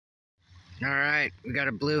All right, we got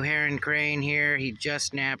a blue heron crane here. He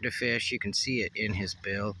just nabbed a fish. You can see it in his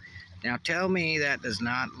bill. Now tell me that does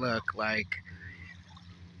not look like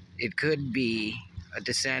it could be a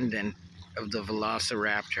descendant of the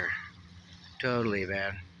velociraptor. Totally,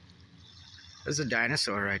 man. There's a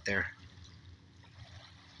dinosaur right there.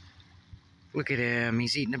 Look at him.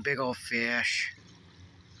 He's eating a big old fish.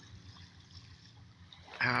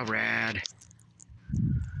 How rad.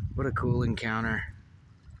 What a cool encounter.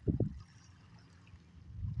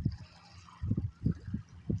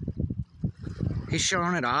 He's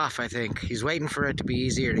showing it off, I think. He's waiting for it to be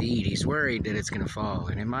easier to eat. He's worried that it's going to fall,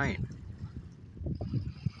 and it might.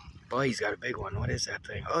 Boy, he's got a big one. What is that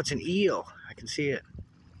thing? Oh, it's an eel. I can see it.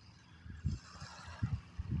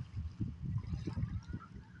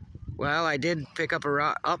 Well, I did pick up a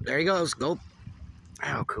rock. Oh, there he goes. Go.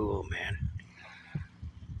 How cool, man.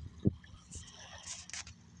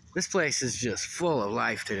 This place is just full of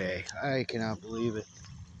life today. I cannot believe it.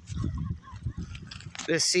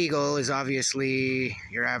 This seagull is obviously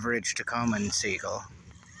your average Tacoman seagull.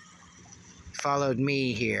 Followed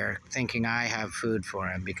me here, thinking I have food for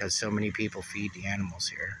him because so many people feed the animals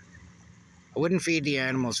here. I wouldn't feed the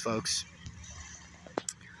animals, folks.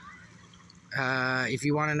 If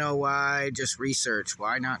you want to know why, just research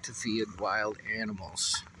why not to feed wild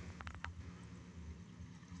animals.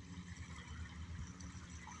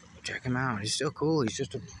 Check him out. He's still cool. He's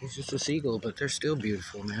just a seagull, but they're still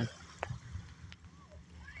beautiful, man.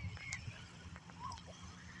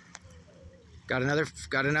 Got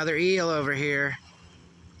another eel over here.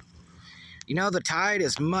 You know, the tide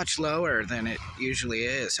is much lower than it usually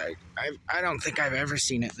is. I don't think I've ever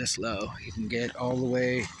seen it this low. You can get all the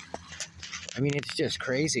way. I mean, it's just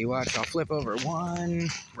crazy. Watch, I'll flip over one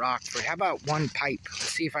rock for. How about one pipe?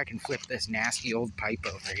 Let's see if I can flip this nasty old pipe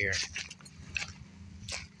over here.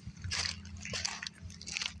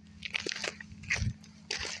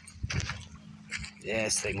 Yeah,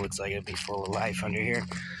 this thing looks like it'd be full of life under here.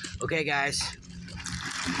 Okay, guys.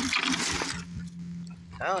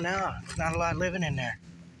 Oh, no. There's not a lot living in there.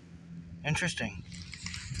 Interesting.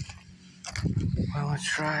 Well, let's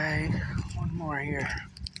try one more here.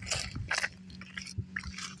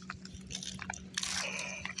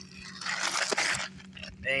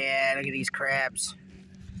 Yeah, look at these crabs.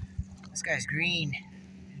 This guy's green.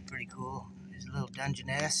 Pretty cool. There's a little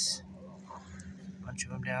Dungeness. Bunch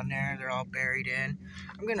of them down there. They're all buried in.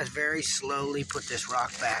 I'm going to very slowly put this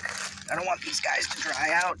rock back. I don't want these guys to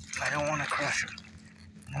dry out. I don't want to crush them.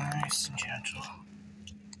 Nice and gentle.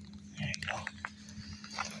 There you go.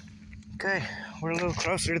 Okay, we're a little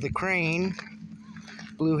closer to the crane.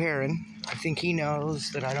 Blue heron. I think he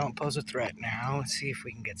knows that I don't pose a threat now. Let's see if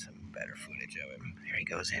we can get some better footage of him. There he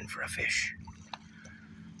goes in for a fish.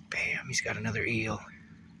 Bam, he's got another eel.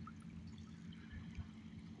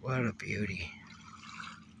 What a beauty.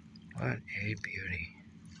 What a beauty.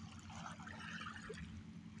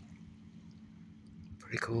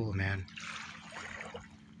 Pretty cool, man.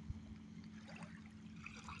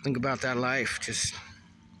 Think about that life, just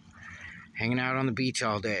hanging out on the beach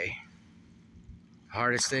all day. The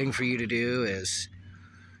hardest thing for you to do is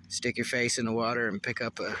stick your face in the water and pick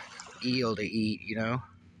up a eel to eat, you know?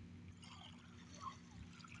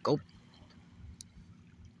 Go.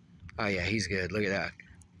 Oh yeah, he's good. Look at that.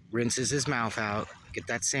 Rinses his mouth out. Get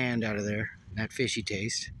that sand out of there. That fishy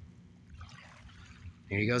taste.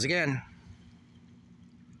 Here he goes again.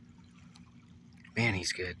 Man,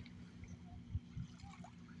 he's good.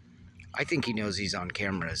 I think he knows he's on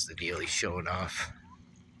camera is the deal he's showing off.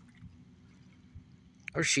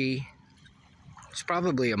 Or she. It's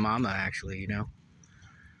probably a mama, actually, you know.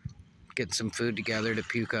 Getting some food together to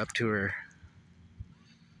puke up to her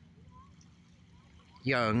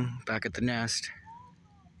young back at the nest.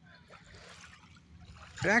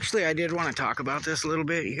 But actually, I did want to talk about this a little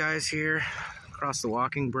bit, you guys, here. Across the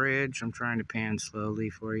walking bridge. I'm trying to pan slowly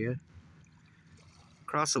for you.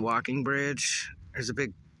 Across the walking bridge, there's a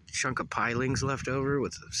big chunk of pilings left over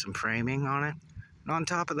with some framing on it. And on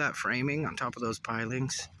top of that framing, on top of those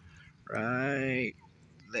pilings, right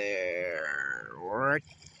there, right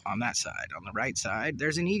on that side, on the right side,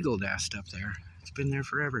 there's an eagle nest up there. It's been there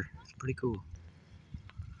forever. It's pretty cool.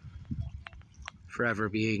 Forever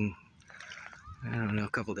being, I don't know, a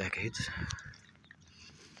couple decades.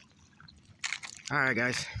 Alright,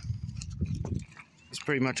 guys. That's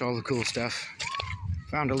pretty much all the cool stuff.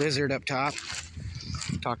 Found a lizard up top.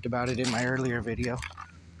 Talked about it in my earlier video.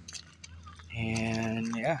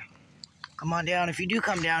 And yeah, come on down. If you do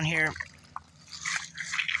come down here,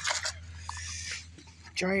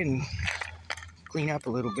 try and clean up a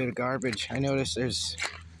little bit of garbage. I noticed there's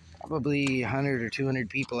probably 100 or 200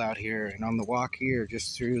 people out here, and on the walk here,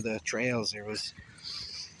 just through the trails, there was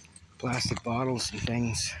plastic bottles and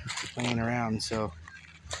things laying around. So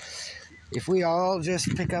if we all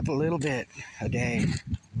just pick up a little bit a day,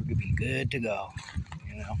 we're gonna be good to go,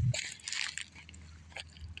 you know.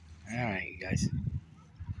 All right, you guys,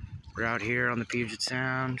 we're out here on the Puget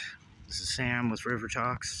Sound. This is Sam with River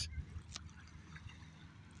Talks.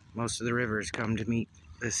 Most of the rivers come to meet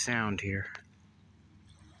this sound here.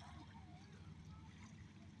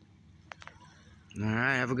 All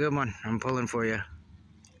right, have a good one. I'm pulling for you.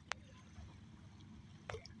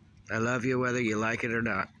 I love you whether you like it or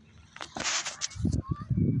not.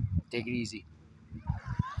 Take it easy.